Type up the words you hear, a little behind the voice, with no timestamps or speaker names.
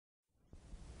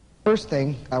First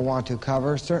thing I want to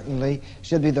cover certainly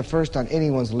should be the first on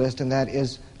anyone's list, and that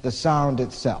is the sound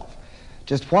itself.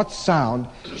 Just what sound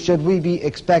should we be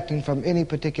expecting from any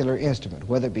particular instrument,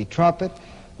 whether it be trumpet,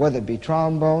 whether it be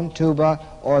trombone, tuba,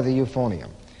 or the euphonium.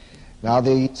 Now,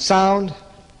 the sound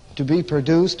to be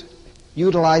produced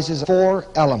utilizes 4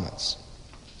 elements.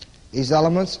 These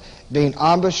elements being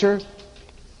embouchure,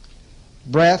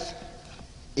 breath,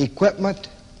 equipment,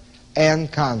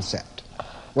 and concept.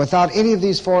 Without any of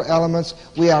these 4 elements,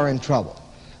 we are in trouble.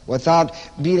 Without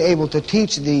being able to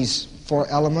teach these 4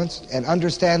 elements and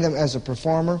understand them as a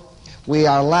performer, we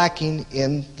are lacking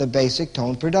in the basic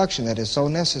tone production that is so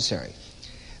necessary.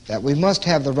 That we must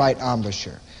have the right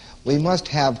embouchure. We must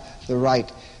have the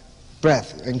right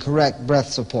breath and correct breath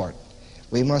support.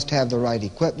 We must have the right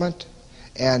equipment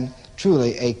and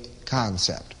truly a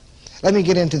concept. Let me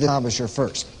get into the embouchure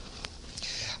first.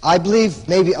 I believe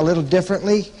maybe a little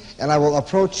differently, and I will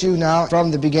approach you now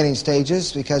from the beginning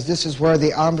stages because this is where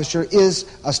the embouchure is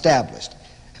established.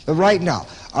 But right now,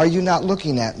 are you not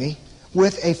looking at me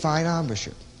with a fine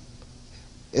embouchure?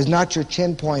 Is not your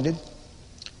chin pointed?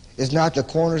 Is not the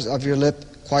corners of your lip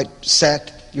quite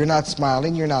set? You're not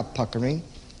smiling, you're not puckering.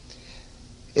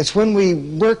 It's when we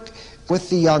work with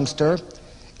the youngster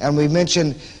and we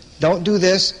mention, don't do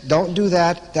this, don't do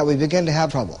that, that we begin to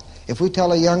have trouble. If we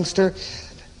tell a youngster,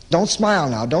 don't smile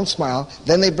now, don't smile,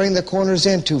 then they bring the corners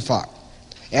in too far.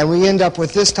 And we end up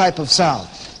with this type of sound,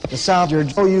 the sound you're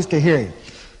so used to hearing.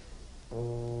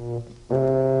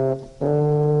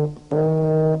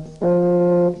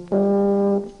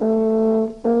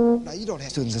 Now, you don't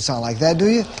have students that sound like that, do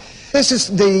you? This is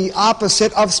the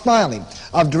opposite of smiling,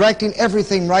 of directing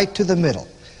everything right to the middle,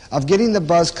 of getting the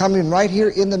buzz coming right here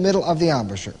in the middle of the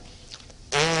embouchure.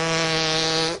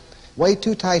 Way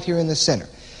too tight here in the center.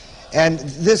 And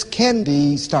this can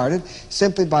be started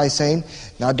simply by saying,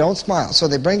 now don't smile. So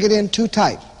they bring it in too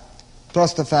tight.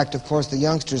 Plus the fact, of course, the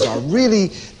youngsters are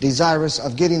really desirous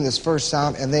of getting this first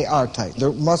sound, and they are tight.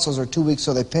 Their muscles are too weak,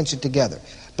 so they pinch it together.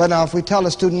 But now if we tell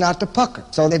a student not to pucker,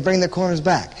 so they bring the corners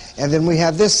back, and then we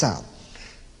have this sound.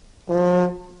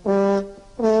 The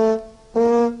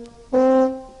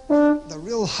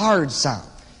real hard sound,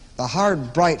 the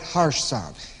hard, bright, harsh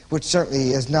sound, which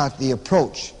certainly is not the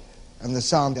approach and the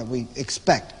sound that we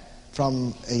expect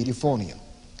from a euphonium.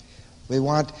 We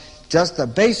want just the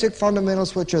basic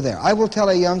fundamentals which are there. I will tell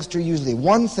a youngster usually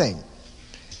one thing,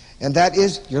 and that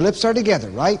is your lips are together,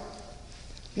 right?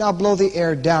 Now blow the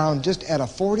air down just at a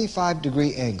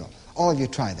 45-degree angle. All of you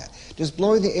try that. Just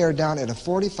blowing the air down at a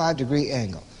 45-degree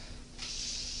angle.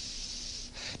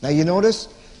 Now you notice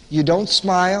you don't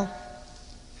smile,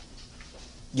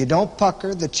 you don't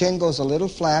pucker, the chin goes a little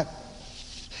flat,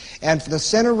 and for the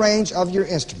center range of your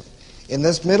instrument, in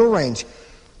this middle range,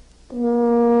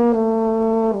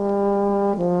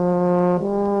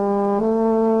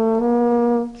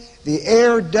 the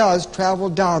air does travel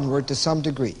downward to some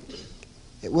degree.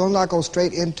 It will not go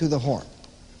straight into the horn.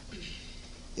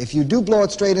 If you do blow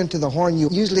it straight into the horn, you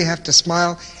usually have to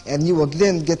smile, and you will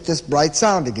then get this bright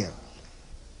sound again.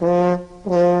 I'm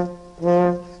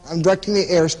directing the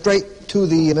air straight to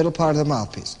the middle part of the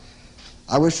mouthpiece.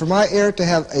 I wish for my air to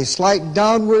have a slight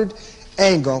downward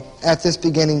angle at this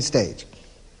beginning stage.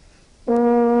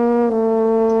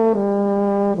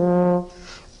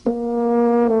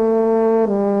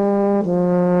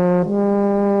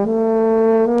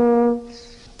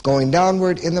 Going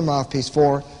downward in the mouthpiece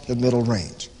for the middle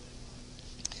range.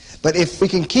 But if we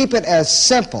can keep it as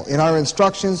simple in our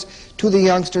instructions to the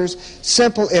youngsters,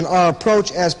 simple in our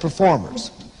approach as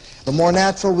performers, the more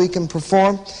natural we can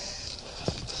perform,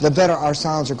 the better our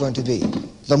sounds are going to be.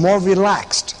 The more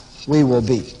relaxed we will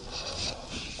be.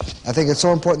 I think it's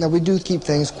so important that we do keep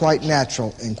things quite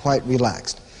natural and quite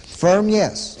relaxed. Firm,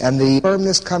 yes, and the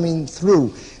firmness coming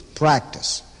through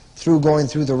practice, through going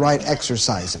through the right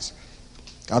exercises,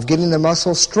 of getting the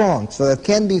muscles strong so that it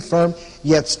can be firm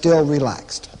yet still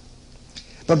relaxed.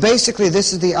 But basically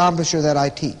this is the embouchure that I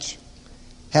teach.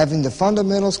 Having the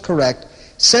fundamentals correct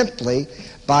simply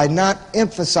by not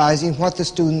emphasizing what the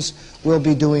students will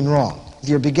be doing wrong. With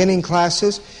your beginning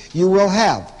classes, you will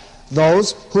have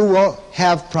those who will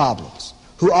have problems,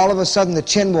 who all of a sudden the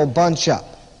chin will bunch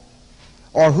up,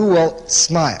 or who will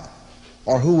smile,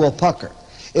 or who will pucker.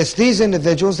 It's these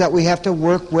individuals that we have to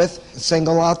work with,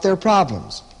 single out their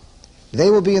problems. They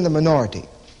will be in the minority.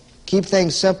 Keep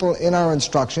things simple in our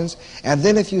instructions, and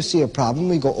then if you see a problem,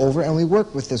 we go over and we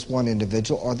work with this one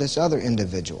individual or this other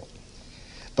individual.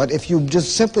 But if you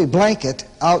just simply blanket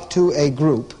out to a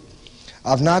group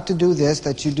of not to do this,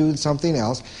 that you do something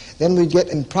else, then we get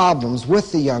in problems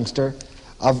with the youngster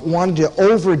of wanting to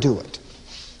overdo it.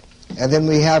 And then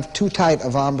we have too tight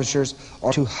of embouchures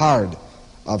or too hard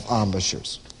of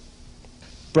embouchures.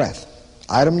 Breath.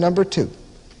 Item number 2.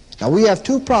 Now we have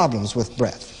 2 problems with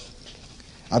breath.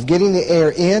 Of getting the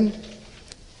air in,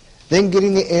 then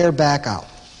getting the air back out.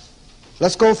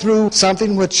 Let's go through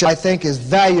something which I think is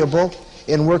valuable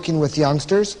in working with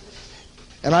youngsters.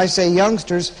 And I say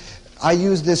youngsters, I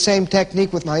use the same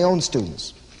technique with my own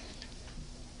students.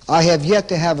 I have yet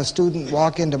to have a student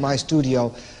walk into my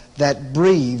studio that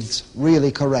breathes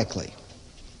really correctly,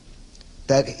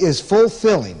 that is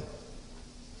fulfilling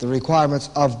the requirements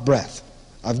of breath,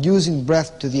 of using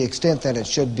breath to the extent that it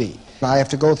should be. I have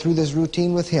to go through this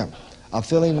routine with him of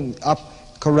filling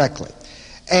up correctly.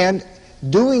 And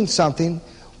doing something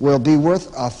will be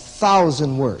worth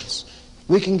 1,000 words.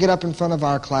 We can get up in front of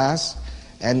our class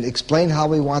and explain how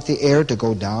we want the air to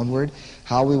go downward,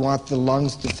 how we want the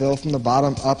lungs to fill from the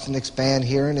bottom up and expand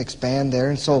here and expand there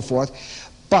and so forth.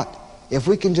 But if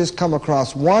we can just come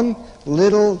across one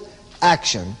little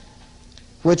action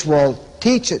which will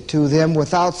teach it to them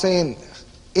without saying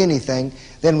anything,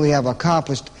 then we have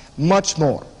accomplished much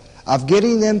more of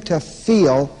getting them to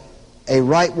feel a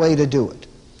right way to do it.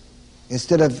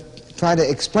 Instead of trying to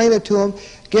explain it to them,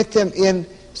 get them in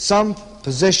some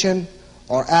position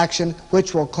or action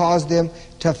which will cause them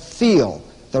to feel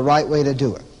the right way to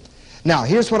do it. Now,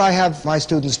 here's what I have my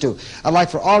students do. I'd like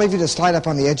for all of you to slide up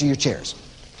on the edge of your chairs.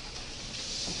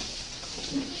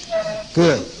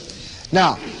 Good.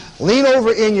 Now, lean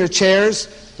over in your chairs.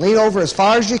 Lean over as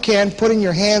far as you can, putting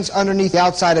your hands underneath the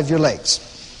outside of your legs.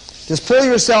 Just pull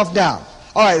yourself down.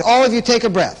 All right, all of you take a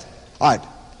breath. All right,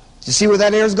 you see where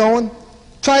that air is going?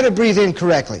 Try to breathe in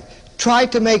correctly. Try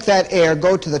to make that air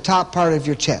go to the top part of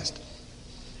your chest.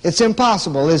 It's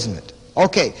impossible, isn't it?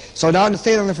 Okay, so now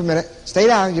stay down there for a minute. Stay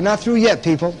down. You're not through yet,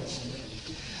 people.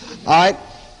 All right,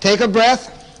 take a breath.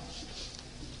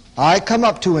 All right, come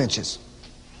up 2 inches.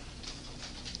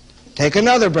 Take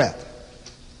another breath.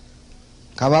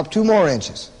 Come up 2 more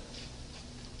inches.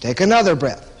 Take another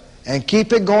breath. And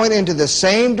keep it going into the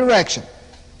same direction.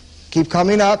 Keep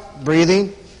coming up,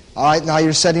 breathing. All right, now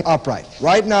you're sitting upright.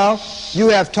 Right now, you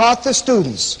have taught the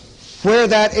students where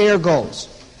that air goes.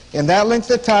 In that length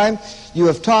of time, you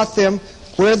have taught them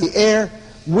where the air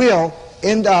will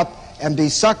end up and be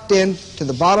sucked in to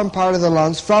the bottom part of the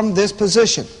lungs from this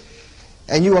position.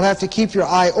 And you will have to keep your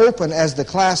eye open as the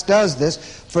class does this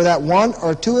for that 1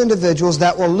 or 2 individuals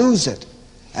that will lose it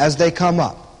as they come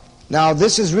up. Now,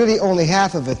 this is really only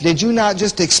half of it. Did you not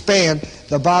just expand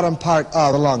the bottom part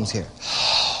of the lungs here?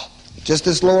 Just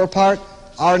this lower part?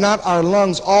 Are not our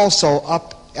lungs also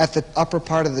up at the upper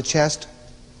part of the chest?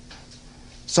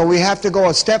 So we have to go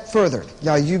a step further.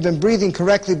 Now, you've been breathing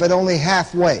correctly, but only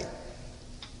halfway.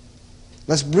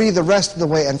 Let's breathe the rest of the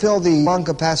way and fill the lung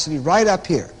capacity right up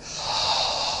here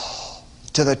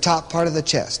to the top part of the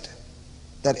chest,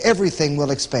 that everything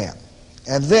will expand.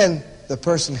 And then the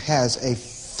person has a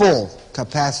full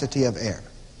capacity of air.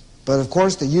 But of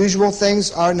course, the usual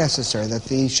things are necessary, that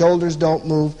the shoulders don't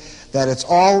move, that it's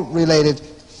all related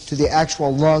to the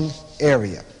actual lung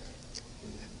area.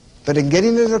 But in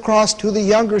getting it across to the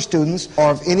younger students, or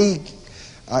of any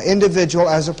individual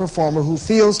as a performer who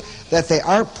feels that they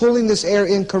aren't pulling this air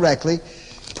in correctly,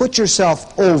 put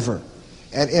yourself over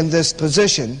and in this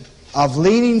position of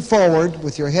leaning forward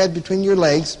with your head between your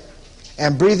legs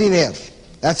and breathing in.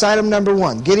 That's item number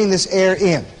 1, getting this air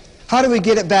in. How do we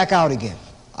get it back out again?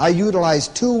 I utilize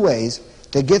 2 ways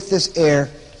to get this air,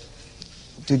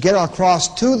 to get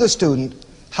across to the student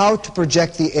how to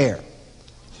project the air,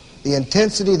 the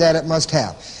intensity that it must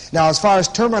have. Now, as far as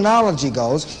terminology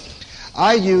goes,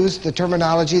 I use the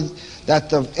terminology that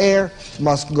the air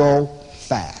must go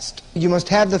fast. You must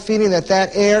have the feeling that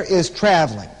that air is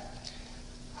traveling.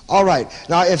 All right,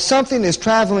 now if something is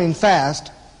traveling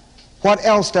fast, what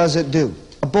else does it do?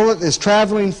 A bullet is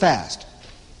traveling fast.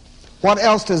 What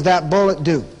else does that bullet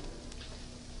do?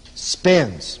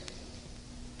 Spins.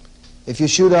 If you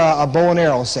shoot a bow and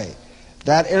arrow, say,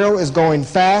 that arrow is going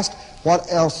fast.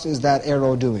 What else is that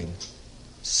arrow doing?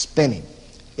 Spinning.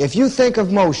 If you think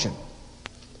of motion,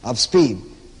 of speed,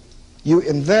 you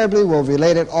invariably will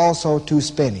relate it also to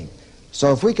spinning.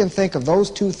 So if we can think of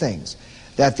those 2 things,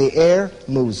 that the air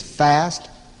moves fast,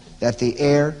 that the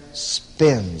air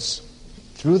spins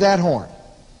through that horn,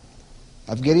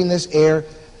 of getting this air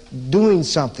doing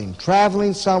something,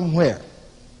 traveling somewhere,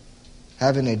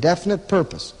 having a definite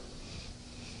purpose.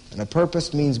 And a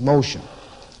purpose means motion.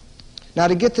 Now,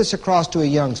 to get this across to a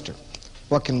youngster,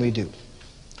 what can we do?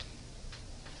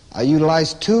 I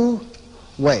utilize 2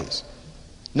 ways.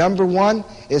 Number 1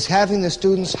 is having the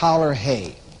students holler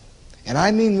hey. And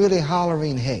I mean really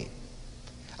hollering hey.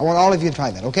 I want all of you to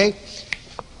try that, okay?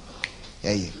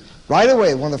 Yeah, right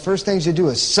away, one of the first things you do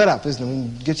is sit up, isn't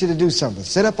it? We get you to do something.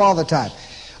 Sit up all the time.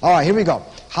 All right, here we go.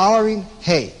 Hollering,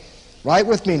 hey. Right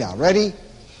with me now. Ready?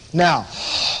 Now.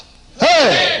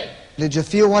 Hey! Did you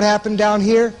feel what happened down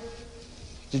here?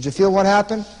 Did you feel what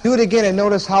happened? Do it again and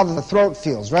notice how the throat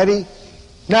feels. Ready?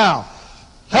 Now.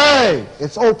 Hey!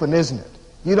 It's open, isn't it?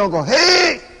 You don't go,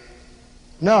 hey!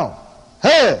 No.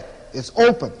 Hey! It's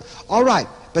open. All right,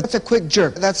 but that's a quick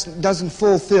jerk. That doesn't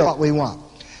fulfill what we want.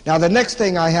 Now, the next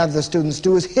thing I have the students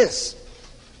do is hiss.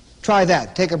 Try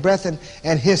that. Take a breath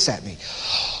and hiss at me.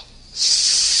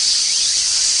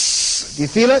 Do you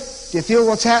feel it? Do you feel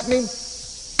what's happening?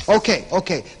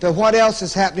 Okay. But what else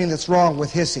is happening that's wrong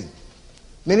with hissing?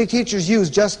 Many teachers use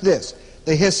just this,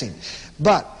 the hissing.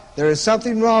 But there is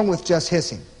something wrong with just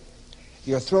hissing.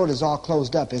 Your throat is all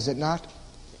closed up, is it not?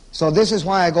 So this is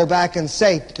why I go back and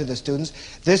say to the students,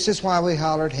 this is why we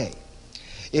hollered, hey.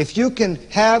 If you can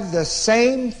have the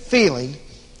same feeling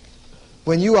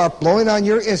when you are blowing on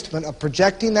your instrument of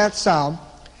projecting that sound,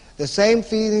 the same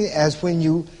feeling as when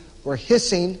you were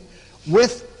hissing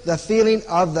with the feeling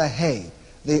of the hey,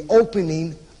 the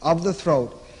opening of the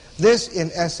throat, this in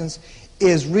essence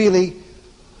is really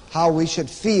how we should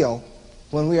feel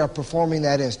when we are performing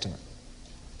that instrument.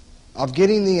 Of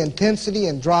getting the intensity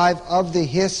and drive of the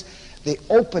hiss, the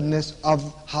openness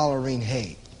of hollering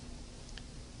hey.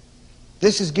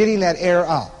 This is getting that air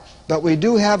out. But we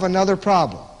do have another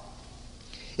problem.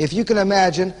 If you can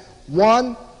imagine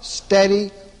one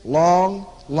steady, long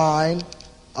line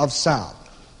of sound.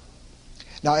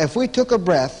 Now, if we took a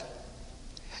breath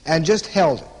and just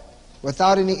held it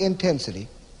without any intensity,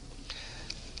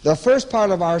 the first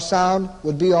part of our sound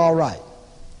would be all right.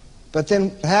 But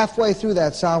then halfway through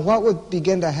that sound, what would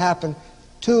begin to happen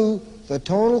to the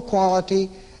tonal quality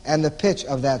and the pitch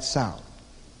of that sound?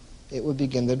 It would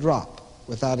begin to drop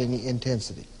without any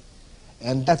intensity.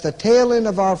 And at the tail end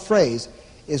of our phrase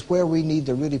is where we need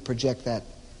to really project that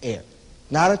air.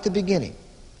 Not at the beginning.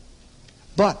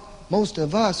 But most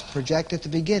of us project at the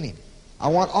beginning. I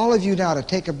want all of you now to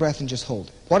take a breath and just hold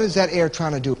it. What is that air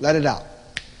trying to do? Let it out.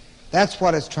 That's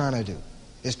what it's trying to do.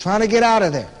 It's trying to get out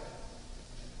of there.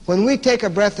 When we take a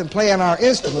breath and play on our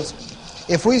instruments,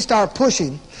 if we start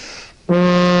pushing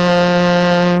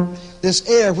this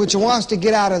air, which wants to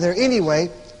get out of there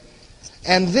anyway,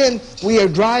 and then we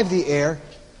drive the air,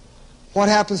 what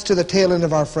happens to the tail end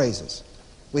of our phrases?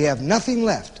 We have nothing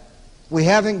left. We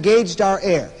haven't gauged our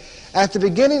air. At the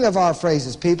beginning of our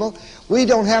phrases, people, we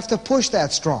don't have to push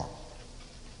that strong.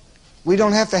 We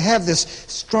don't have to have this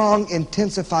strong,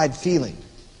 intensified feeling,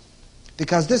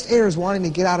 because this air is wanting to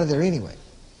get out of there anyway.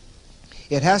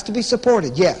 It has to be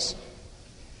supported, yes,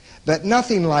 but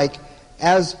nothing like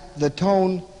as the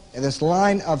tone and this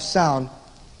line of sound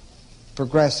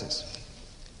progresses.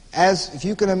 As if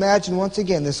you can imagine once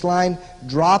again this line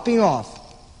dropping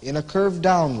off in a curve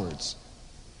downwards,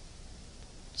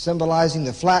 symbolizing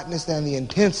the flatness and the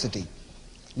intensity,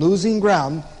 losing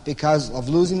ground because of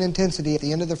losing intensity at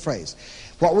the end of the phrase.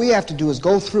 What we have to do is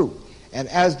go through, and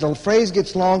as the phrase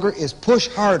gets longer, is push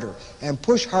harder and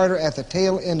push harder at the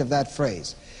tail end of that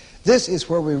phrase. This is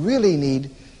where we really need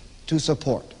to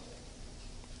support.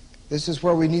 This is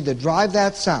where we need to drive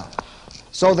that sound,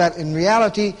 so that in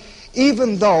reality,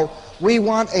 even though we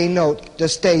want a note to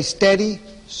stay steady,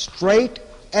 straight,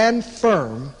 and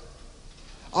firm,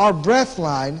 our breath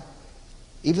line,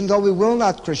 even though we will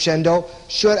not crescendo,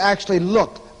 should actually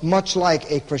look much like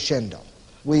a crescendo.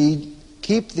 We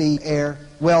keep the air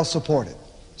well supported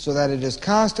so that it is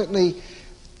constantly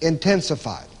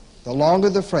intensified the longer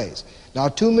the phrase. Now,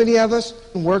 too many of us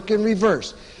work in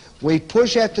reverse. We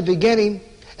push at the beginning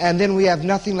and then we have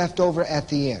nothing left over at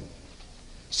the end.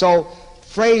 So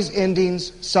phrase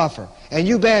endings suffer. And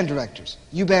you band directors,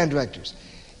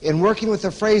 in working with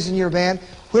a phrase in your band,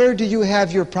 where do you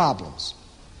have your problems?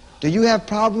 Do you have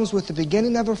problems with the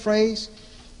beginning of a phrase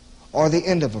or the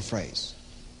end of a phrase?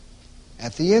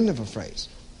 At the end of a phrase.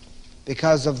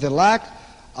 Because of the lack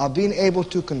of being able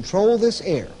to control this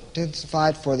air,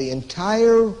 intensified for the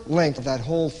entire length of that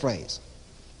whole phrase.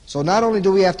 So not only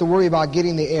do we have to worry about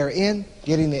getting the air in,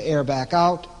 getting the air back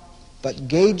out, but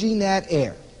gauging that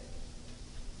air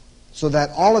so that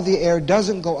all of the air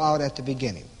doesn't go out at the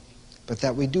beginning, but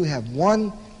that we do have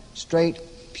one straight,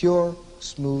 pure,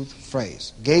 smooth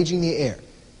phrase, gauging the air.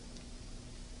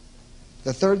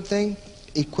 The third thing,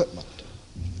 equipment.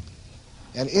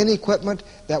 And in equipment,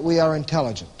 that we are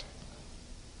intelligent.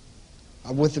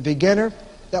 With the beginner,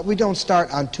 that we don't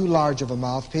start on too large of a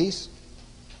mouthpiece.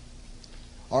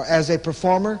 Or as a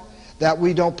performer, that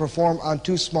we don't perform on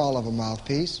too small of a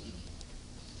mouthpiece.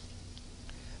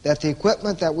 That the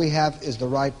equipment that we have is the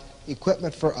right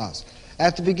equipment for us.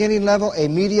 At the beginning level, a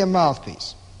medium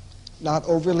mouthpiece. Not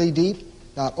overly deep,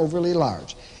 not overly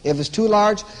large. If it's too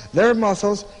large, their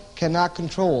muscles cannot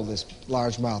control this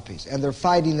large mouthpiece, and they're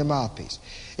fighting the mouthpiece.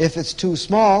 If it's too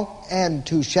small and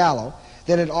too shallow,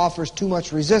 then it offers too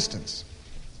much resistance.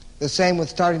 The same with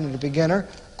starting at a beginner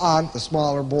on the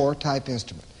smaller bore type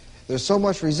instrument. There's so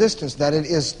much resistance that it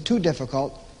is too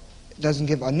difficult. It doesn't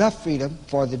give enough freedom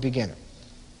for the beginner.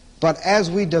 But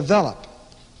as we develop,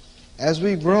 as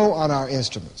we grow on our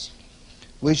instruments,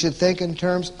 we should think in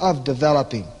terms of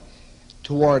developing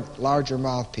toward larger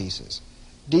mouthpieces,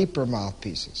 deeper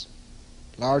mouthpieces,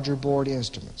 larger bored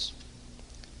instruments,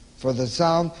 for the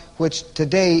sound which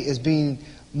today is being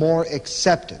more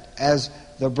accepted as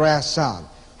the brass sound,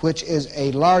 which is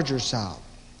a larger sound,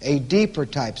 a deeper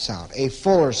type sound, a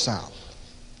fuller sound,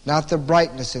 not the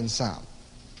brightness in sound.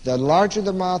 The larger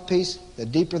the mouthpiece, the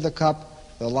deeper the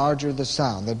cup, the larger the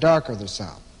sound, the darker the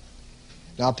sound.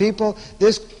 Now people,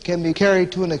 this can be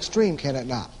carried to an extreme, can it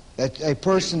not? That a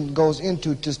person goes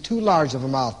into just too large of a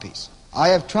mouthpiece. I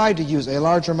have tried to use a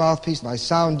larger mouthpiece. My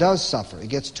sound does suffer. It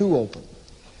gets too open.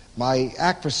 My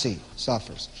accuracy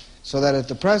suffers. So that at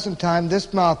the present time,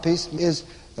 this mouthpiece is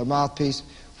the mouthpiece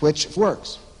which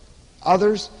works.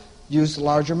 Others use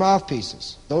larger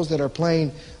mouthpieces. Those that are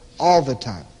playing all the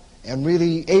time and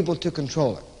really able to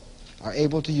control it are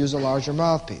able to use a larger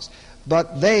mouthpiece.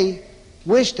 But they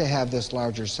wish to have this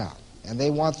larger sound, and they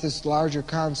want this larger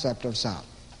concept of sound.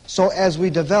 So as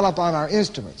we develop on our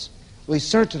instruments, we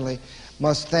certainly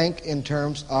must think in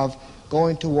terms of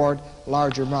going toward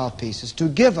larger mouthpieces to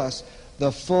give us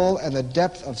the full and the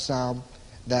depth of sound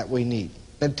that we need.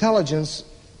 Intelligence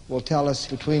will tell us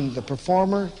between the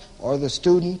performer or the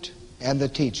student and the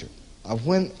teacher of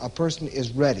when a person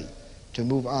is ready to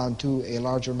move on to a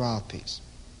larger mouthpiece.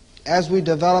 As we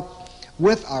develop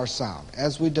with our sound,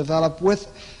 as we develop with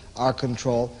our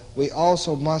control, we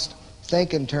also must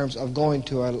think in terms of going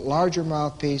to a larger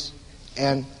mouthpiece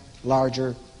and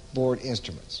larger bored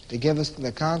instruments to give us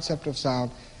the concept of sound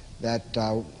that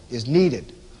is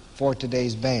needed for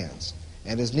today's bands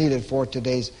and is needed for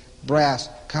today's brass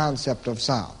concept of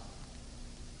sound.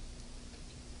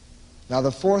 Now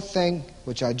the fourth thing,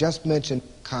 which I just mentioned,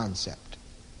 concept.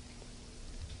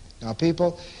 Now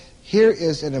people, here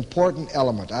is an important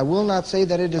element. I will not say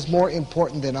that it is more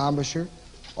important than embouchure,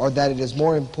 or that it is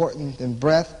more important than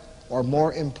breath, or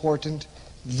more important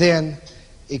than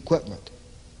equipment.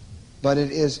 But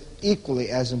it is equally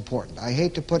as important. I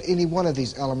hate to put any one of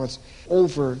these elements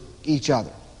over each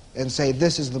other and say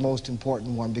this is the most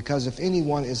important one, because if any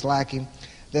one is lacking,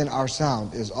 then our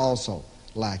sound is also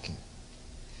lacking.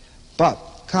 But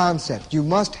concept, you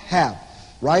must have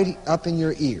right up in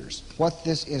your ears what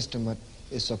this instrument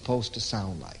is supposed to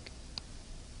sound like.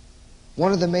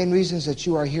 One of the main reasons that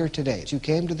you are here today, that you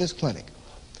came to this clinic,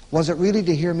 was it really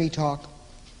to hear me talk?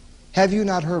 Have you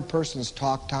not heard persons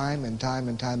talk time and time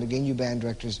and time again? You band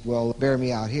directors will bear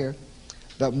me out here.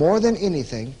 But more than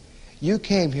anything, you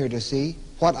came here to see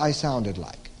what I sounded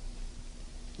like.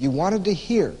 You wanted to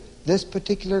hear this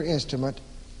particular instrument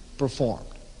performed.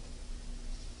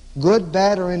 Good,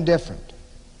 bad, or indifferent.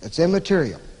 It's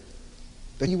immaterial.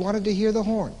 But you wanted to hear the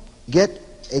horn. Get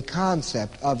a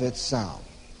concept of its sound.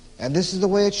 And this is the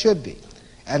way it should be.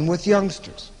 And with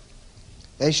youngsters,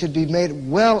 they should be made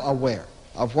well aware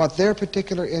of what their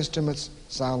particular instruments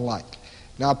sound like.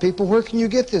 Now people, where can you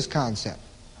get this concept?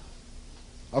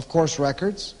 Of course,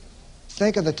 records.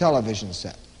 Think of the television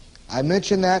set. I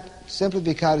mention that simply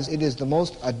because it is the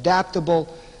most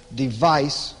adaptable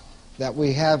device that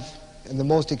we have, and the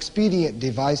most expedient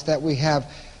device that we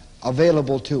have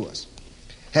available to us.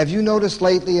 Have you noticed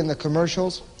lately in the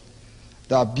commercials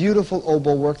the beautiful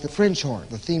oboe work, the French horn,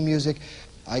 the theme music?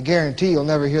 I guarantee you'll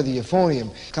never hear the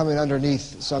euphonium coming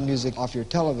underneath some music off your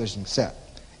television set.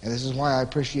 And this is why I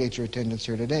appreciate your attendance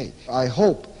here today. I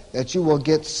hope that you will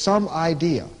get some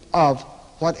idea of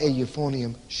what a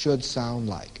euphonium should sound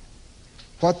like,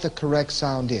 what the correct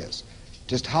sound is.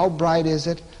 Just how bright is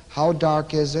it, how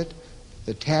dark is it,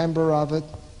 the timbre of it,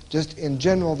 just in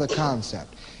general the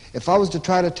concept. If I was to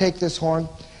try to take this horn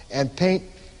and paint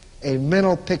a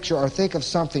mental picture or think of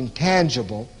something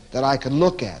tangible that I could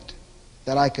look at,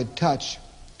 that I could touch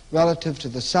relative to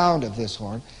the sound of this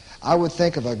horn, I would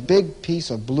think of a big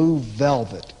piece of blue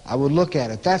velvet. I would look at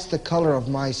it. That's the color of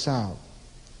my sound.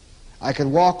 I could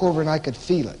walk over and I could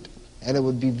feel it, and it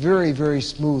would be very, very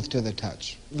smooth to the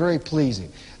touch, very pleasing.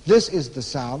 This is the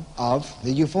sound of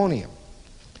the euphonium.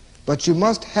 But you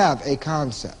must have a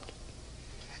concept.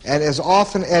 And as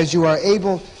often as you are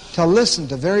able to listen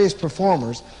to various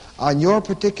performers on your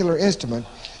particular instrument,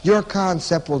 your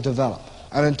concept will develop.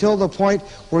 And until the point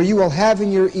where you will have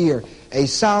in your ear a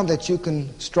sound that you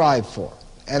can strive for.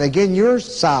 And again, your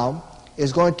sound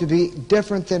is going to be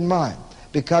different than mine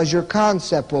because your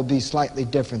concept will be slightly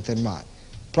different than mine.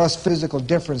 Plus physical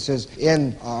differences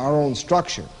in our own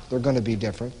structure, they're going to be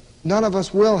different. None of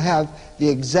us will have the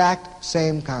exact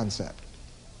same concept.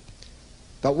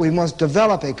 But we must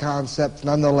develop a concept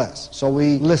nonetheless. So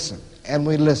we listen and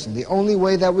we listen. The only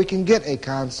way that we can get a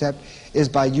concept is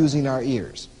by using our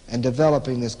ears and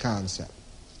developing this concept.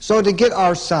 So to get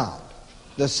our sound,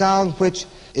 the sound which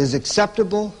is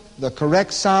acceptable, the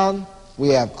correct sound, we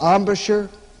have embouchure,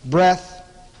 breath,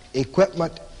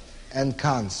 equipment, and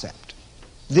concept.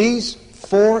 These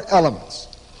four elements.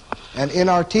 And in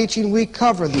our teaching, we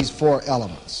cover these four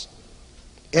elements.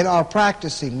 In our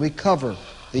practicing, we cover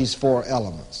these four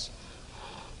elements.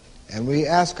 And we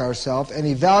ask ourselves and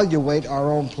evaluate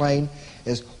our own playing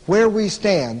is where we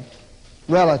stand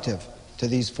relative to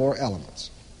these four elements.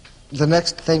 The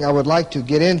next thing I would like to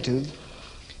get into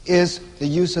is the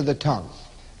use of the tongue.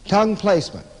 Tongue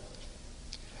placement.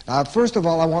 Now, first of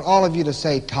all, I want all of you to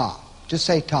say ta. Just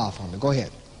say ta for me. Go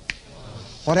ahead.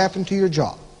 What happened to your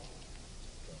jaw?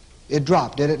 It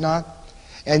dropped, did it not?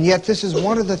 And yet this is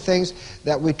one of the things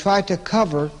that we try to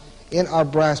cover in our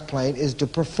brass playing, is to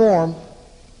perform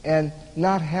and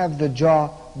not have the jaw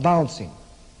bouncing,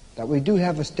 that we do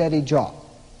have a steady jaw.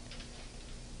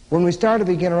 When we start a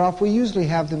beginner off, we usually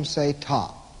have them say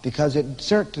ta, because it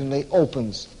certainly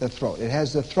opens the throat. It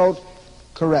has the throat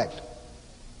correct.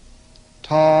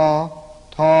 Ta,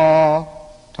 ta,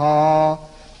 ta.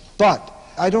 But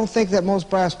I don't think that most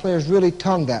brass players really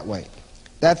tongue that way,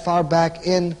 that far back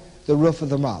in the roof of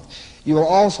the mouth. You will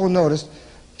also notice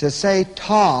to say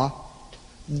ta,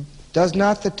 does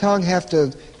not the tongue have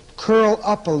to curl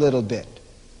up a little bit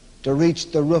to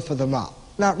reach the roof of the mouth?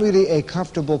 Not really a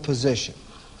comfortable position.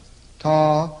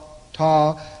 Ta,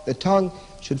 ta, the tongue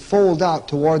should fold out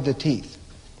toward the teeth.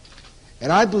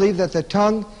 And I believe that the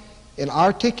tongue, in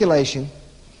articulation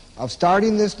of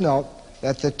starting this note,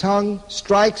 that the tongue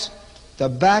strikes the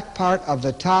back part of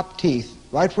the top teeth,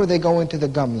 right where they go into the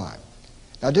gum line.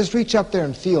 Now just reach up there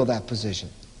and feel that position.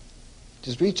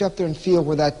 Just reach up there and feel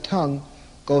where that tongue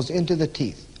goes into the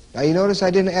teeth. Now you notice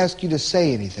I didn't ask you to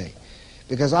say anything,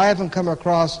 because I haven't come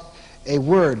across a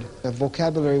word, a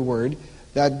vocabulary word,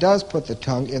 that does put the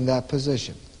tongue in that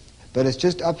position. But it's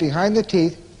just up behind the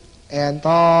teeth, and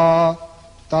ta,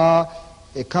 ta,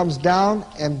 it comes down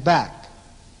and back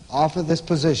off of this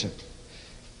position.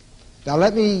 Now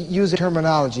let me use a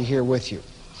terminology here with you.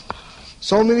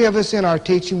 So many of us in our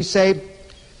teaching, we say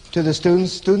to the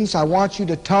students, I want you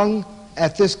to tongue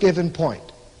at this given point.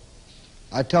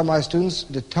 I tell my students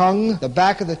to tongue the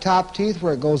back of the top teeth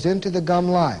where it goes into the gum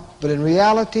line. But in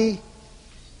reality,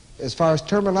 as far as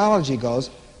terminology goes,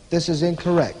 this is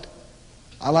incorrect.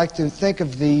 I like to think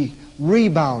of the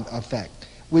rebound effect.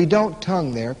 We don't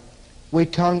tongue there, we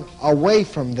tongue away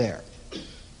from there.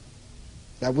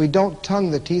 That we don't tongue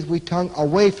the teeth, we tongue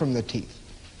away from the teeth.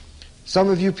 Some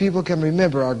of you people can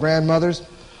remember our grandmothers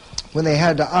when they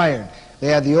had to iron. They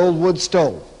had the old wood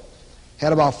stove.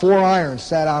 Had about 4 irons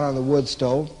sat out on the wood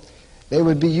stove. They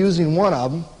would be using one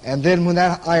of them, and then when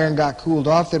that iron got cooled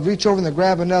off, they'd reach over and they'd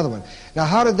grab another one. Now,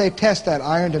 how did they test that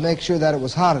iron to make sure that it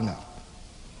was hot enough?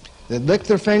 They'd lick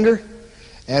their finger,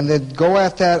 and they'd go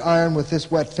at that iron with this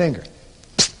wet finger.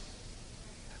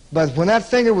 But when that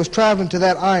finger was traveling to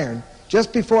that iron,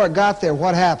 just before it got there,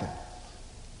 what happened?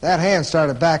 That hand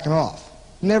started backing off.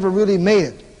 Never really made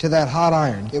it to that hot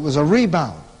iron. It was a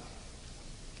rebound.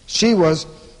 She was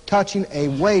touching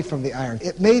away from the iron.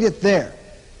 It made it there,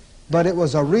 but it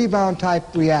was a rebound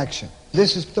type reaction.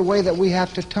 This is the way that we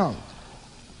have to tongue,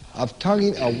 of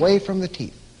tonguing away from the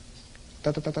teeth.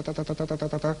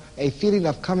 A feeling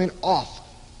of coming off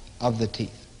of the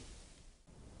teeth.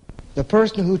 The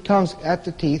person who tongues at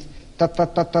the teeth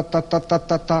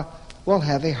will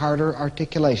have a harder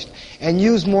articulation and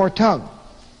use more tongue.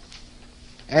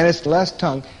 And it's less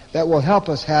tongue that will help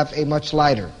us have a much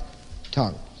lighter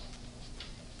tongue.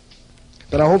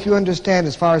 But I hope you understand,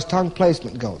 as far as tongue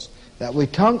placement goes, that we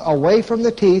tongue away from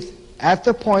the teeth at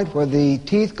the point where the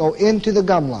teeth go into the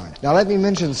gum line. Now let me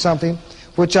mention something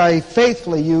which I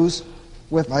faithfully use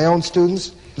with my own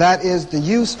students. That is the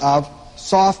use of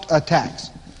soft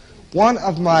attacks. One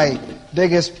of my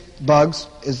biggest bugs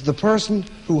is the person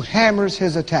who hammers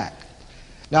his attack.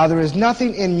 Now there is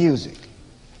nothing in music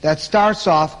that starts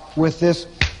off with this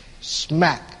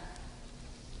smack,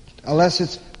 unless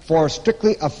it's for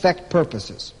strictly effect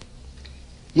purposes.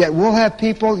 Yet we'll have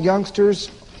people, youngsters,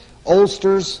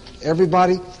 oldsters,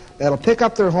 everybody, that'll pick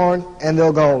up their horn and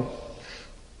they'll go.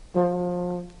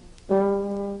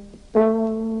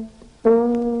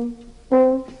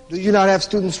 Do you not have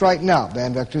students right now,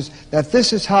 band directors, that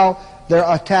this is how their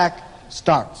attack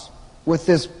starts, with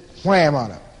this wham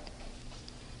on it.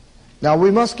 Now,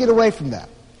 we must get away from that.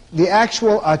 The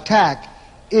actual attack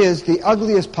is the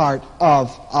ugliest part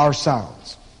of our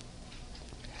sounds.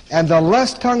 And the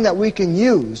less tongue that we can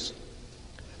use,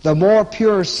 the more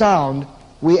pure sound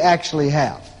we actually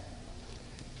have.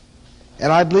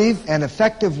 And I believe an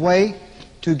effective way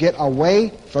to get away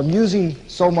from using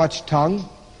so much tongue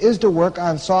is to work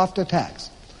on soft attacks.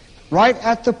 Right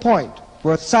at the point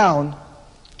where sound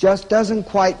just doesn't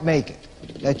quite make it,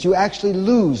 that you actually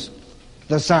lose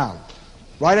the sound.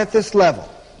 Right at this level.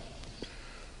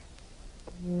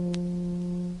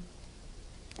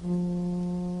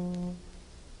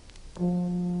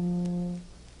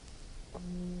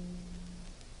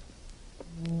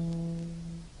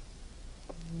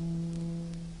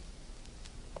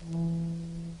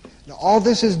 Now, all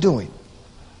this is doing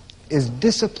is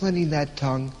disciplining that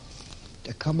tongue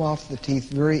to come off the teeth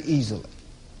very easily.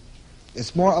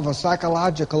 It's more of a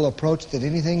psychological approach than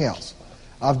anything else,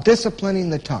 of disciplining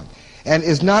the tongue. And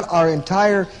is not our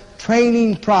entire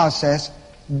training process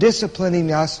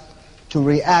disciplining us to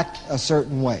react a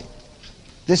certain way?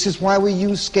 This is why we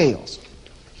use scales,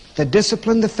 to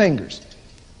discipline the fingers,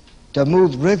 to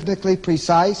move rhythmically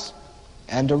precise,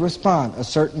 and to respond a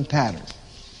certain pattern.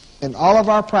 In all of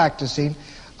our practicing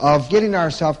of getting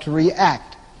ourselves to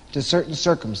react to certain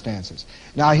circumstances.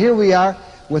 Now here we are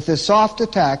with this soft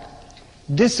attack,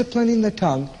 disciplining the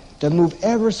tongue to move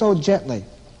ever so gently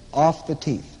off the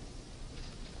teeth.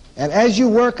 And as you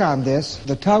work on this,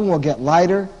 the tongue will get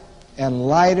lighter and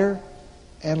lighter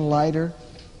and lighter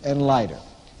and lighter,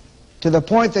 to the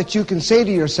point that you can say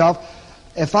to yourself,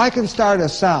 if I can start a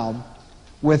sound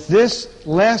with this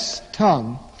less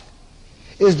tongue,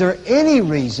 is there any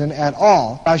reason at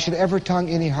all I should ever tongue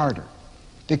any harder?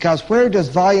 Because where does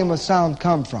volume of sound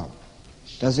come from?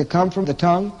 Does it come from the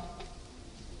tongue?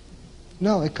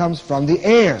 No, it comes from the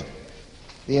air,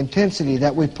 the intensity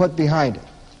that we put behind it.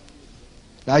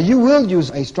 Now, you will use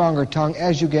a stronger tongue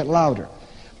as you get louder,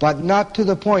 but not to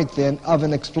the point, then, of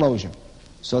an explosion.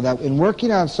 So that in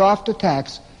working on soft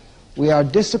attacks, we are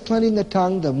disciplining the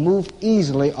tongue to move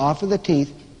easily off of the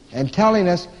teeth and telling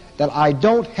us that I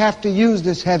don't have to use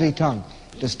this heavy tongue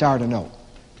to start a note.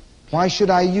 Why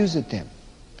should I use it then?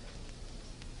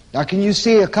 Now, can you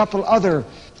see a couple other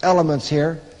elements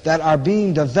here that are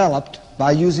being developed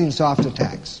by using soft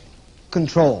attacks?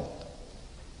 Control.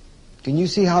 Can you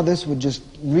see how this would just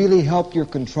really help your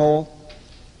control?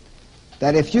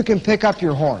 That if you can pick up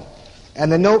your horn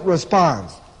and the note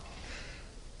responds,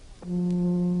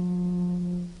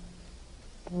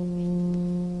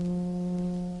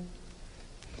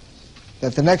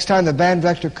 that the next time the band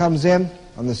director comes in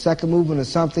on the second movement of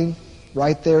something,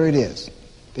 right there it is.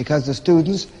 Because the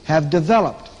students have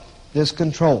developed this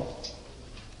control.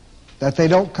 That they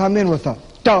don't come in with a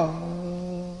duh,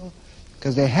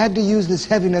 because they had to use this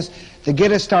heaviness to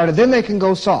get us started. Then they can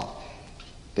go soft,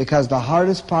 because the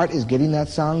hardest part is getting that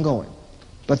sound going.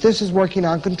 But this is working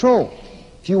on control.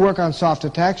 If you work on soft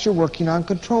attacks, you're working on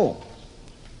control.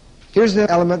 Here's the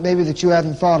element maybe that you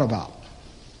haven't thought about.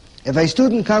 If a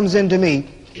student comes into me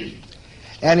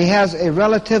and he has a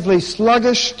relatively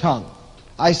sluggish tongue,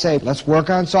 I say, let's work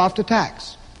on soft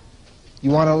attacks. You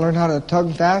want to learn how to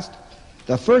tongue fast?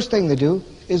 The first thing to do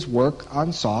is work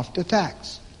on soft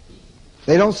attacks.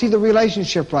 They don't see the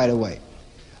relationship right away.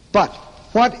 But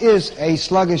what is a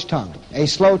sluggish tongue, a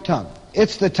slow tongue?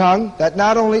 It's the tongue that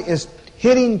not only is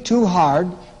hitting too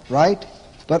hard, right,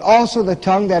 but also the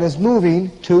tongue that is moving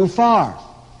too far.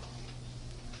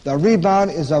 The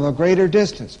rebound is of a greater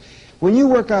distance. When you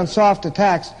work on soft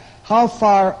attacks, how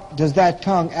far does that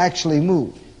tongue actually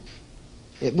move?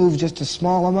 It moves just a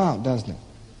small amount, doesn't it?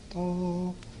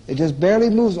 Oh, it just barely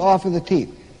moves off of the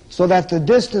teeth, so that the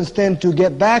distance then to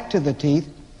get back to the teeth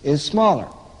is smaller.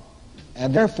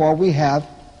 And therefore we have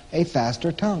a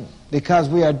faster tongue, because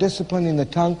we are disciplining the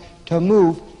tongue to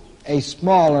move a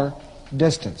smaller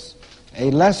distance, a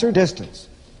lesser distance,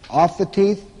 off the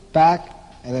teeth, back,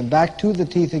 and then back to the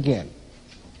teeth again.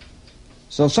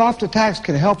 So soft attacks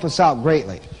can help us out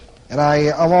greatly. And I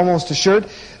am almost assured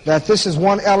that this is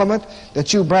one element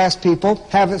that you brass people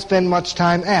haven't spent much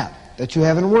time at, that you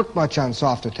haven't worked much on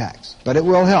soft attacks. But it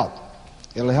will help.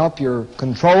 It'll help your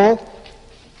control.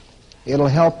 It'll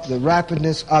help the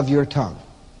rapidness of your tongue.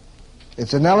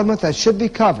 It's an element that should be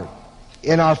covered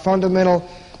in our fundamental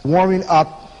warming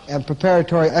up and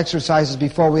preparatory exercises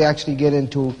before we actually get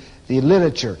into the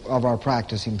literature of our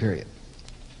practicing period.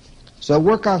 So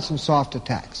work on some soft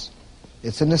attacks.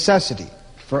 It's a necessity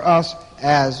for us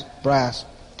as brass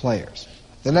players.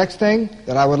 The next thing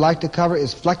that I would like to cover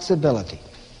is flexibility.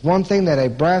 One thing that a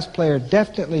brass player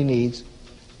definitely needs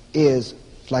is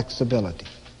flexibility.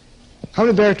 How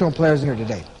many baritone players are here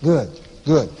today? Good,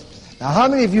 good. Now, how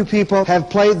many of you people have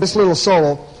played this little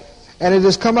solo and it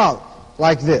has come out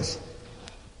like this?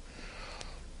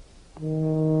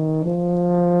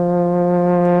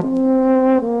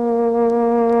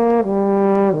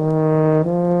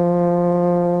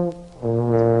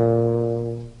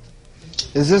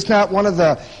 Is this not one of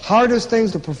the hardest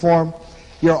things to perform?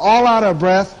 You're all out of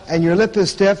breath and your lip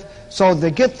is stiff, so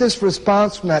to get this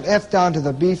response from that F down to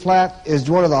the B flat is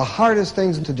one of the hardest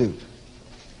things to do.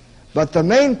 But the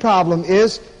main problem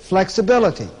is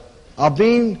flexibility, of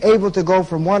being able to go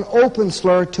from one open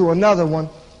slur to another one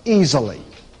easily.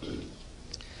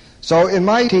 So in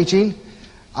my teaching,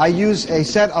 I use a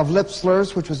set of lip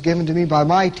slurs which was given to me by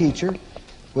my teacher,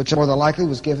 which more than likely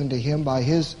was given to him by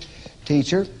his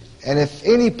teacher. And if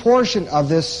any portion of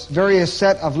this various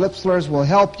set of lip slurs will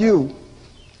help you,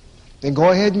 then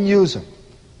go ahead and use them.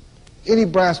 Any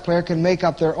brass player can make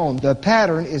up their own. The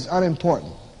pattern is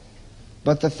unimportant.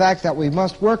 But the fact that we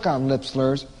must work on lip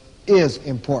slurs is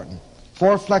important.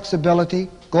 For flexibility,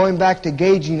 going back to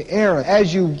gauging air,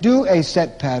 as you do a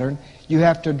set pattern, you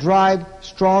have to drive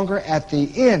stronger at the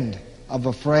end of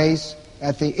a phrase,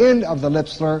 at the end of the lip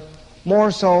slur, more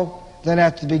so than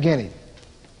at the beginning.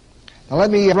 Now let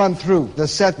me run through the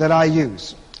set that I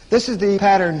use. This is the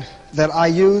pattern that I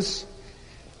use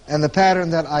and the pattern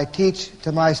that I teach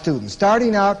to my students.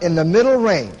 Starting out in the middle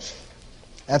range,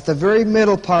 at the very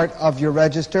middle part of your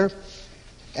register,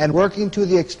 and working to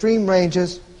the extreme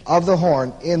ranges of the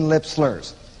horn in lip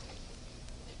slurs.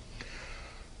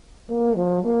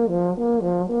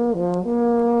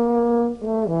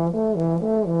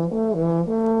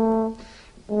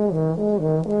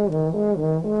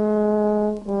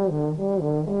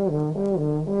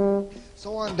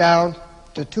 So on down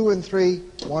to 2 and 3,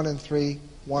 1 and 3,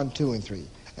 1, 2 and 3.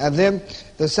 And then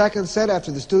the second set,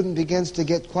 after the student begins to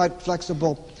get quite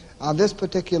flexible on this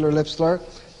particular lip slur,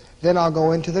 then I'll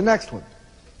go into the next one.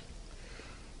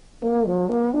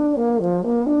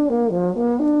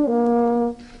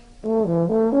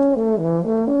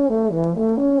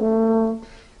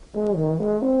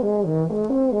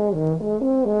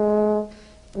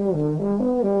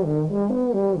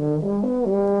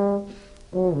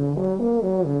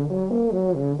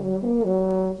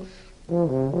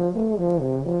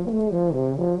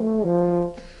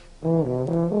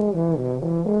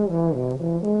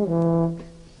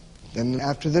 Then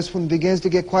after this one begins to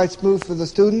get quite smooth for the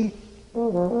student,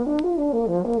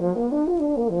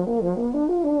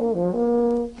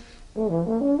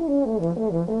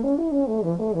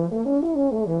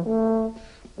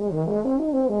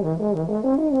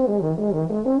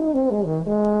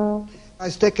 I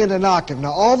stick in an octave.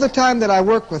 Now, all the time that I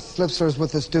work with lip slurs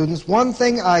with the students, one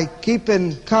thing I keep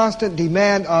in constant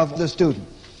demand of the student.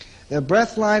 The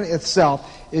breath line itself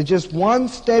is just one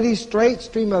steady, straight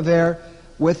stream of air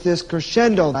with this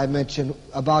crescendo I mentioned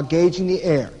about gauging the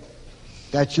air.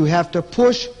 That you have to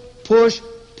push, push,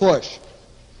 push.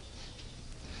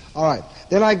 All right.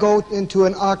 Then I go into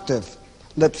an octave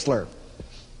lip slur.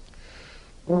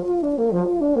 All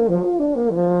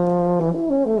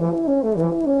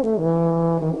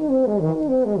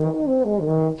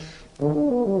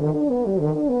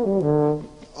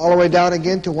the way down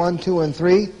again to 1, 2, and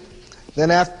 3.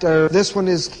 Then after this one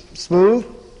is smooth,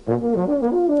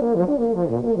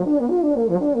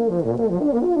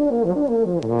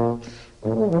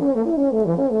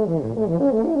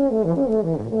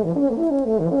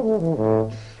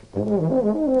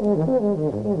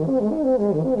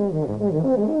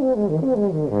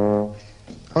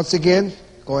 once again,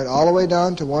 going all the way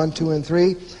down to 1, 2, and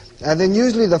 3. And then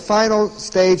usually the final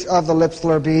stage of the lip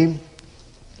slur beam.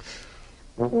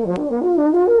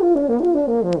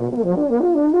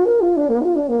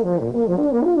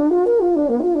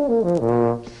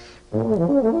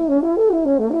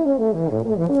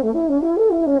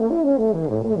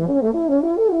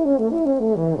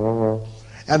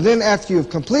 And then after you've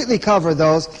completely covered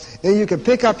those, then you can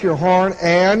pick up your horn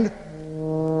and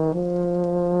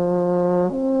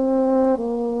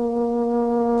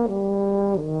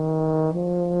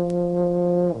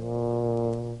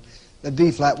the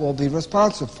B flat will be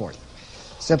responsive for you.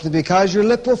 Simply because your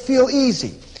lip will feel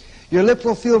easy. Your lip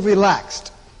will feel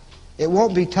relaxed. It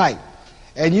won't be tight.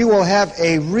 And you will have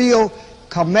a real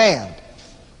command.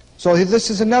 So this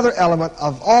is another element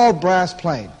of all brass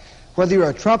playing. Whether you're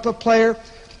a trumpet player,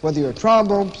 whether you're a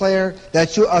trombone player,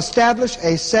 that you establish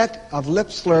a set of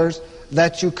lip slurs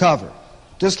that you cover.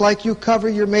 Just like you cover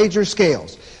your major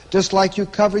scales. Just like you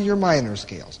cover your minor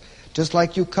scales. Just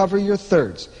like you cover your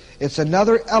thirds. It's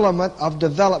another element of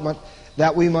development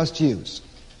that we must use.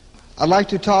 I'd like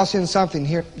to toss in something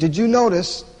here. Did you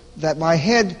notice that my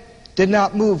head did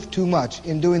not move too much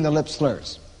in doing the lip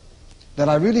slurs? That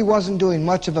I really wasn't doing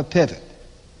much of a pivot.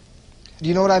 Do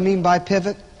you know what I mean by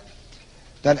pivot?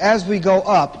 That as we go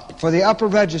up, for the upper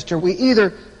register, we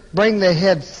either bring the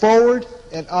head forward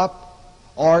and up,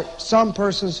 or some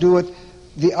persons do it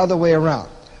the other way around.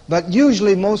 But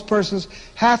usually most persons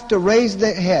have to raise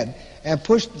the head and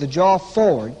push the jaw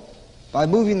forward by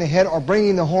moving the head or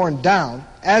bringing the horn down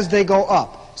as they go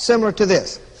up, similar to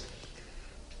this.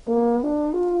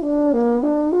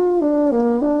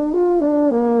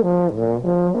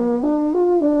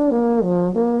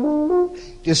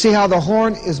 You see how the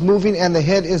horn is moving and the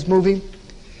head is moving?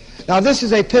 Now this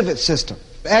is a pivot system.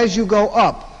 As you go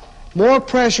up, more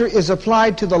pressure is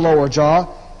applied to the lower jaw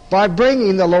by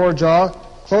bringing the lower jaw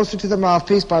closer to the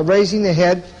mouthpiece by raising the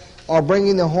head or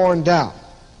bringing the horn down.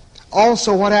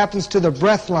 Also, what happens to the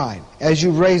breath line as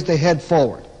you raise the head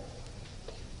forward?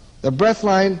 The breath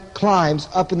line climbs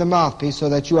up in the mouthpiece so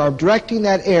that you are directing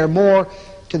that air more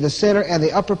to the center and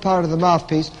the upper part of the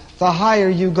mouthpiece the higher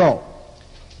you go.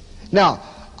 Now,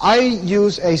 I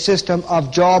use a system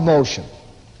of jaw motion.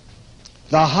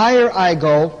 The higher I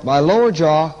go, my lower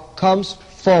jaw comes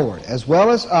forward as well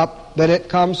as up, but it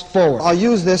comes forward. I'll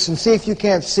use this and see if you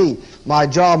can't see my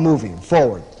jaw moving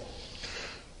forward.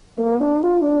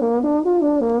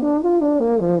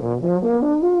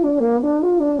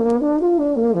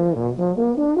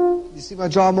 You see my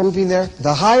jaw moving there?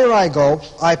 The higher I go,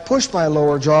 I push my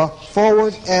lower jaw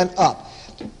forward and up.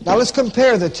 Now let's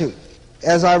compare the two.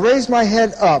 As I raise my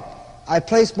head up, I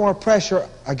place more pressure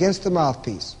against the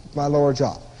mouthpiece, my lower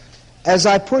jaw. As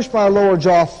I push my lower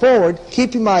jaw forward,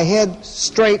 keeping my head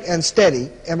straight and steady,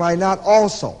 am I not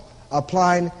also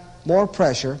applying more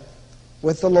pressure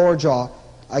with the lower jaw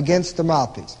against the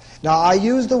mouthpiece? Now, I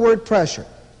use the word pressure,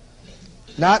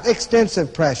 not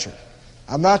extensive pressure.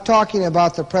 I'm not talking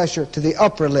about the pressure to the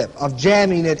upper lip, of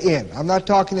jamming it in. I'm not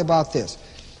talking about this.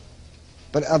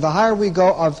 But the higher we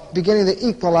go, of beginning to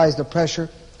equalize the pressure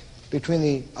between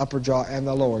the upper jaw and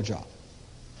the lower jaw.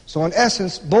 So in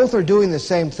essence, both are doing the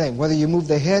same thing. Whether you move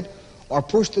the head or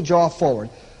push the jaw forward,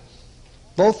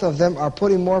 both of them are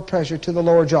putting more pressure to the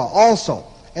lower jaw. Also,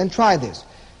 and try this,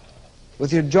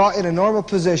 with your jaw in a normal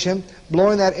position,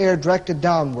 blowing that air directed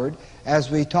downward, as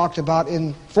we talked about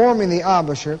in forming the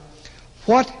embouchure,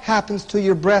 what happens to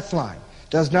your breath line?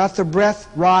 Does not the breath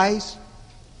rise?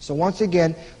 So once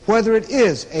again, whether it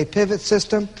is a pivot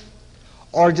system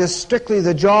or just strictly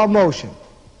the jaw motion,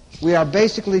 we are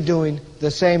basically doing the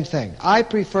same thing. I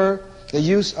prefer the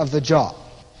use of the jaw.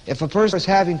 If a person is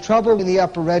having trouble in the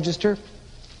upper register,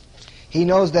 he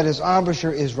knows that his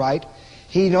embouchure is right.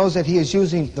 He knows that he is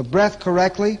using the breath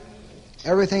correctly.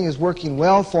 Everything is working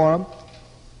well for him.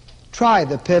 Try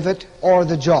the pivot or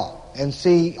the jaw and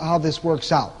see how this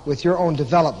works out with your own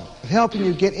development, helping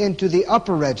you get into the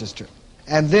upper register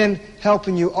and then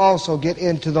helping you also get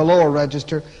into the lower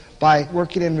register by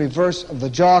working in reverse of the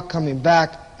jaw coming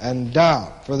back and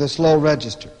down for this low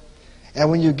register. And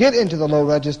when you get into the low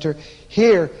register,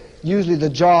 here usually the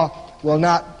jaw will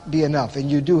not be enough,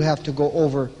 and you do have to go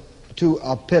over to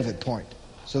a pivot point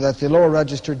so that the lower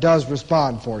register does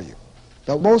respond for you.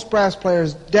 But most brass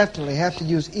players definitely have to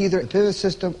use either a pivot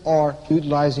system or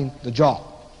utilizing the jaw.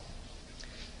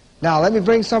 Now let me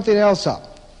bring something else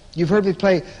up. You've heard me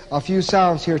play a few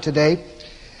sounds here today,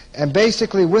 and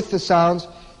basically with the sounds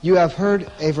you have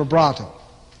heard a vibrato.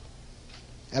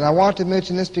 And I want to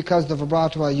mention this because the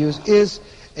vibrato I use is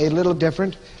a little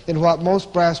different than what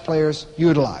most brass players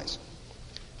utilize.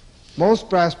 Most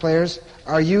brass players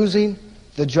are using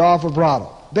the jaw vibrato,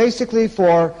 basically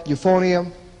for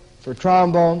euphonium, for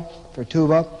trombone, for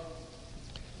tuba.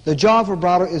 The jaw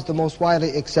vibrato is the most widely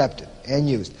accepted and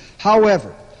used.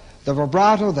 However, the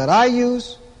vibrato that I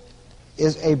use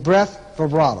is a breath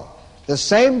vibrato. The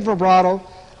same vibrato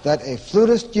that a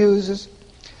flutist uses,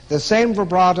 the same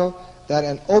vibrato that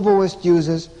an oboist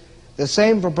uses, the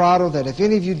same vibrato that if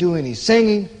any of you do any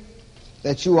singing,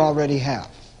 that you already have.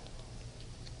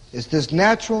 It's this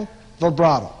natural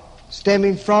vibrato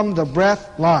stemming from the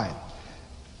breath line.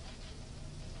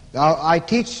 Now, I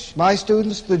teach my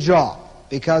students the jaw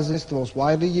because it's the most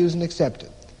widely used and accepted.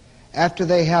 After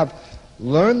they have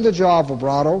learned the jaw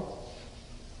vibrato,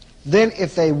 then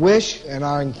if they wish and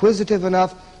are inquisitive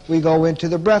enough, we go into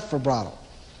the breath vibrato.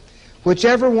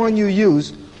 Whichever one you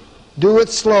use, do it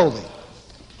slowly.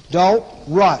 Don't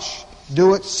rush.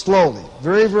 Do it slowly.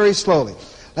 Very, very slowly.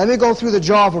 Let me go through the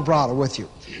jaw vibrato with you.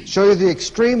 Show you the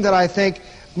extreme that I think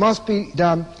must be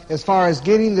done as far as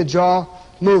getting the jaw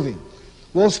moving.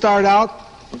 We'll start out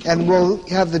and we'll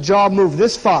have the jaw move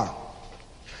this far.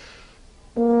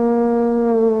 Of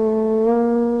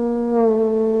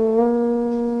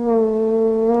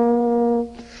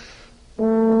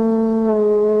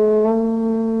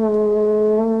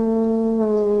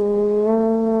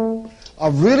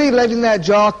really letting that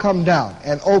jaw come down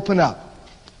and open up,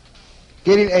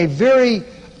 getting a very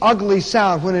ugly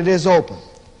sound when it is open,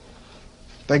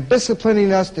 but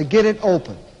disciplining us to get it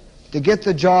open, to get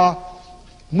the jaw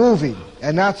moving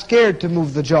and not scared to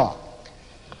move the jaw.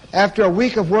 After a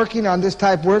week of working on this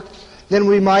type of work, then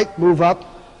we might move up.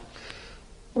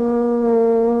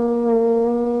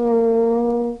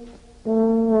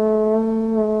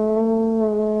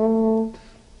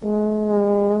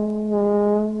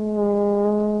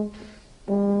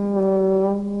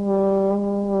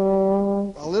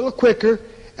 Quicker,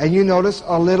 and you notice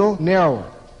a little narrower,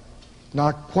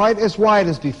 not quite as wide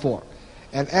as before.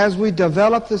 And as we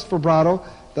develop this vibrato,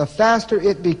 the faster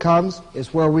it becomes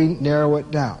is where we narrow it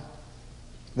down.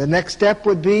 The next step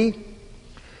would be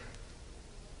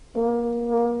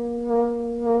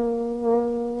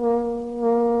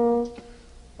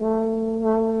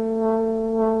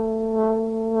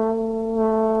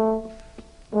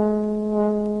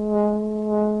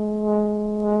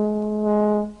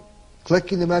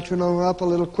clicking the metronome up a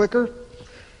little quicker.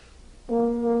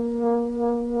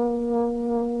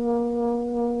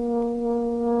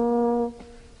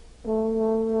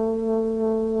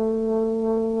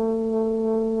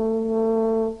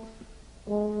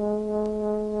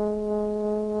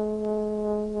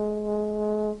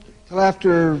 Till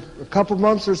after a couple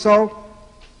months or so,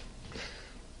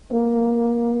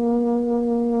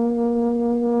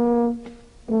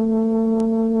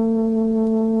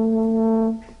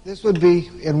 this would be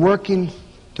in working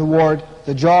toward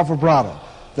the jaw vibrato.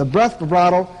 The breath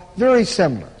vibrato, very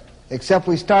similar, except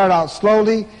we start out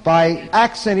slowly by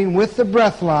accenting with the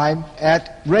breath line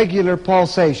at regular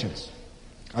pulsations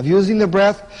of using the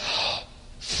breath.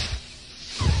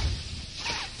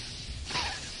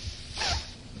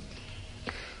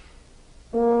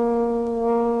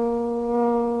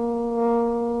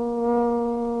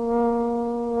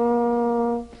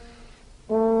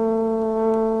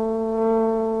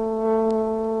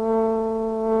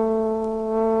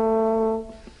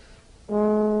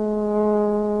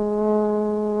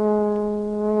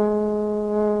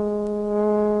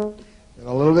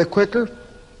 Quicker.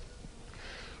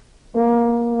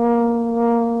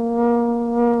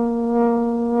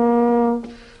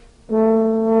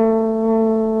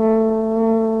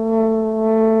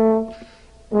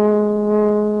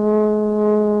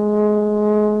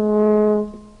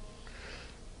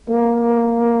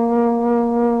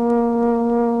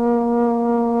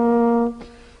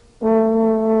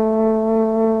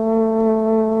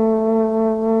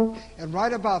 And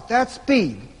right about that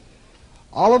speed,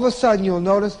 all of a sudden you'll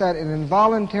notice that an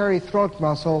involuntary throat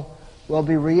muscle will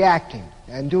be reacting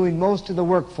and doing most of the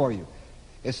work for you.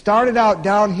 It started out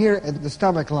down here at the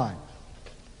stomach line,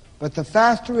 but the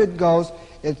faster it goes,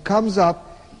 it comes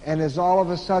up and is all of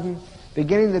a sudden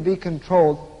beginning to be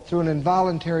controlled through an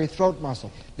involuntary throat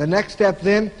muscle. The next step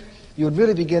then, you would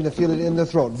really begin to feel it in the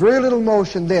throat. Very little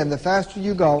motion then, the faster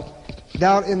you go,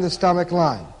 down in the stomach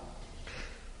line.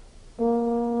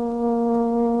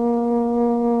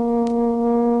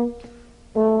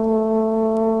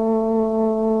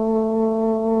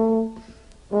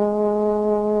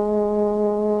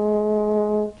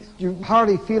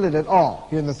 Hardly feel it at all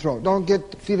here in the throat. Don't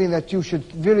get the feeling that you should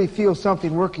really feel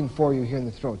something working for you here in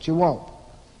the throat. You won't.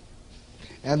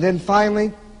 And then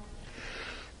finally,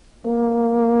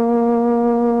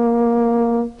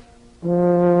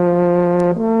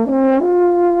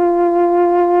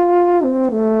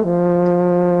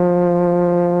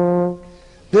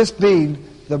 this being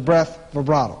the breath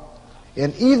vibrato.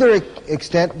 In either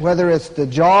extent, whether it's the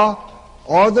jaw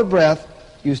or the breath,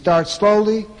 you start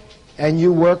slowly and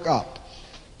you work up.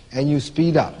 And you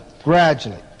speed up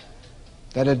gradually,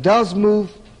 that it does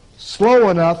move slow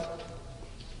enough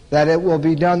that it will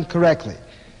be done correctly.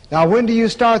 Now, when do you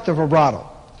start the vibrato?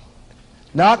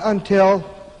 Not until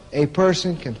a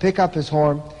person can pick up his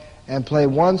horn and play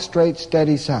one straight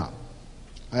steady sound.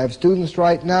 I have students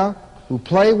right now who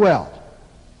play well,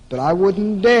 but I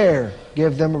wouldn't dare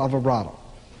give them a vibrato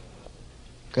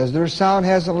because their sound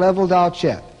hasn't leveled out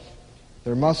yet.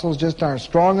 Their muscles just aren't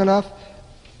strong enough.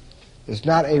 It's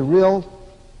not a real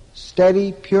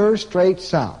steady, pure, straight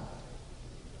sound.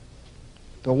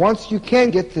 But once you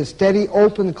can get this steady,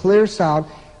 open, clear sound,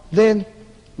 then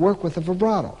work with the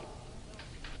vibrato.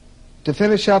 To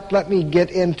finish up, let me get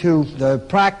into the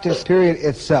practice period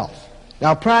itself.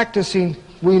 Now, practicing,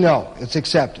 we know, it's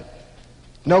accepted.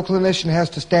 No clinician has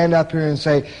to stand up here and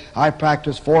say, I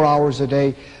practice 4 hours a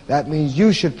day. That means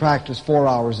you should practice 4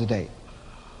 hours a day.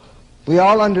 We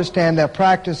all understand that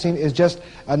practicing is just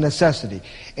a necessity.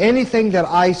 Anything that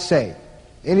I say,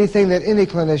 anything that any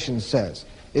clinician says,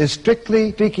 is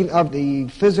strictly speaking of the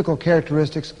physical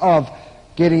characteristics of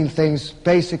getting things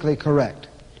basically correct.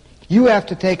 You have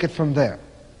to take it from there.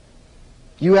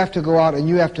 You have to go out and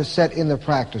you have to sit in the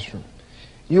practice room.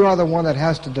 You are the one that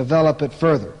has to develop it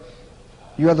further.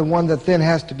 You are the one that then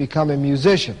has to become a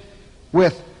musician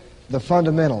with the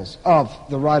fundamentals of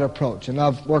the right approach and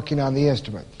of working on the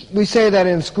instrument. We say that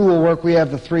in schoolwork we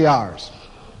have the 3 R's,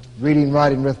 reading,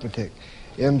 writing, arithmetic.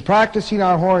 In practicing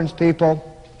our horns, people,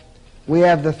 we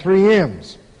have the 3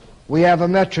 M's. We have a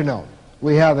metronome.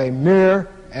 We have a mirror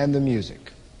and the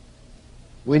music.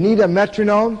 We need a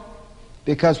metronome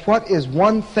because what is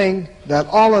one thing that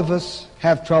all of us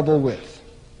have trouble with?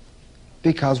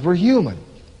 Because we're human.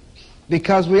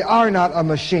 Because we are not a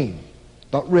machine,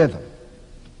 but rhythm.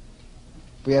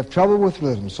 We have trouble with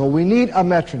rhythm, so we need a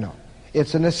metronome.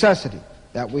 It's a necessity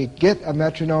that we get a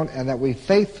metronome and that we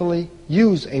faithfully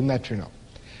use a metronome.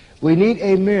 We need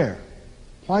a mirror.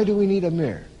 Why do we need a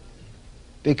mirror?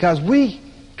 Because we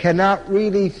cannot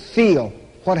really feel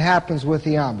what happens with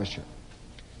the embouchure.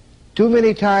 Too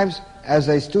many times, as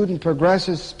a student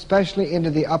progresses, especially into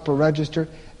the upper register,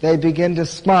 they begin to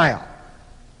smile,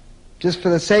 just for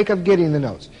the sake of getting the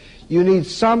notes. You need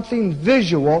something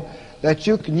visual that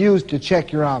you can use to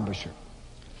check your embouchure,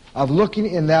 of looking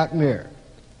in that mirror,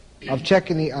 of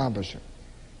checking the embouchure,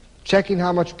 checking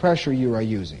how much pressure you are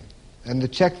using, and to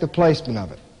check the placement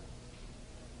of it.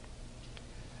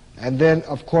 And then,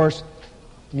 of course,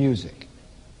 music.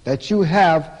 That you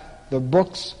have the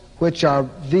books which are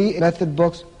the method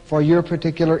books for your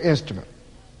particular instrument.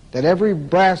 That every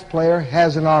brass player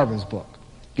has an Arvin's book.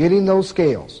 Getting those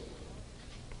scales,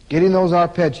 getting those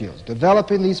arpeggios,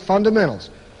 developing these fundamentals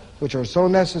which are so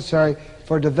necessary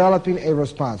for developing a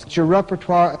response. Your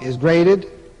repertoire is graded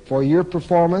for your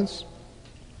performance.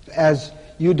 As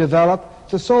you develop,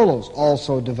 the solos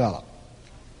also develop.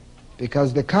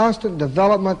 Because the constant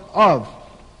development of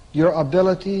your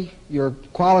ability, your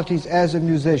qualities as a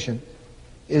musician,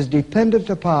 is dependent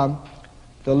upon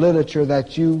the literature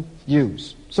that you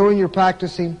use. So in your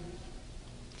practicing,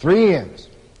 3 M's: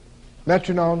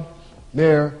 metronome,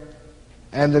 mirror,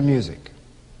 and the music.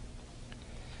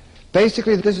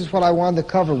 Basically, this is what I wanted to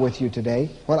cover with you today.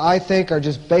 What I think are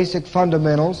just basic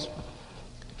fundamentals.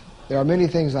 There are many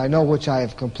things I know which I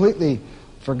have completely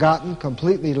forgotten,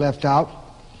 completely left out.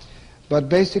 But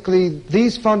basically,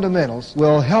 these fundamentals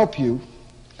will help you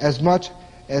as much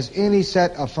as any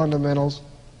set of fundamentals.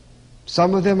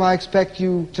 Some of them I expect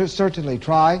you to certainly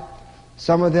try.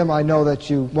 Some of them I know that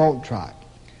you won't try.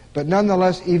 But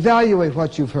nonetheless, evaluate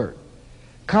what you've heard.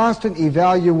 Constant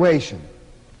evaluation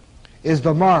is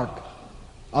the mark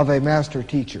of a master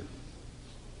teacher.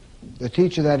 The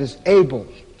teacher that is able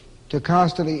to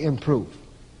constantly improve.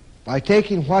 By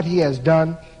taking what he has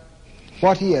done,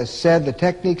 what he has said, the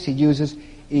techniques he uses,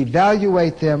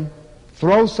 evaluate them,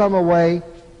 throw some away,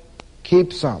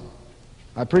 keep some.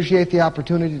 I appreciate the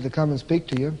opportunity to come and speak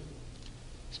to you.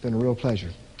 It's been a real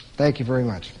pleasure. Thank you very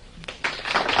much.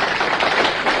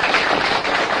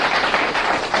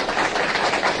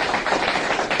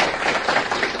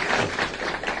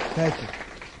 Thank you.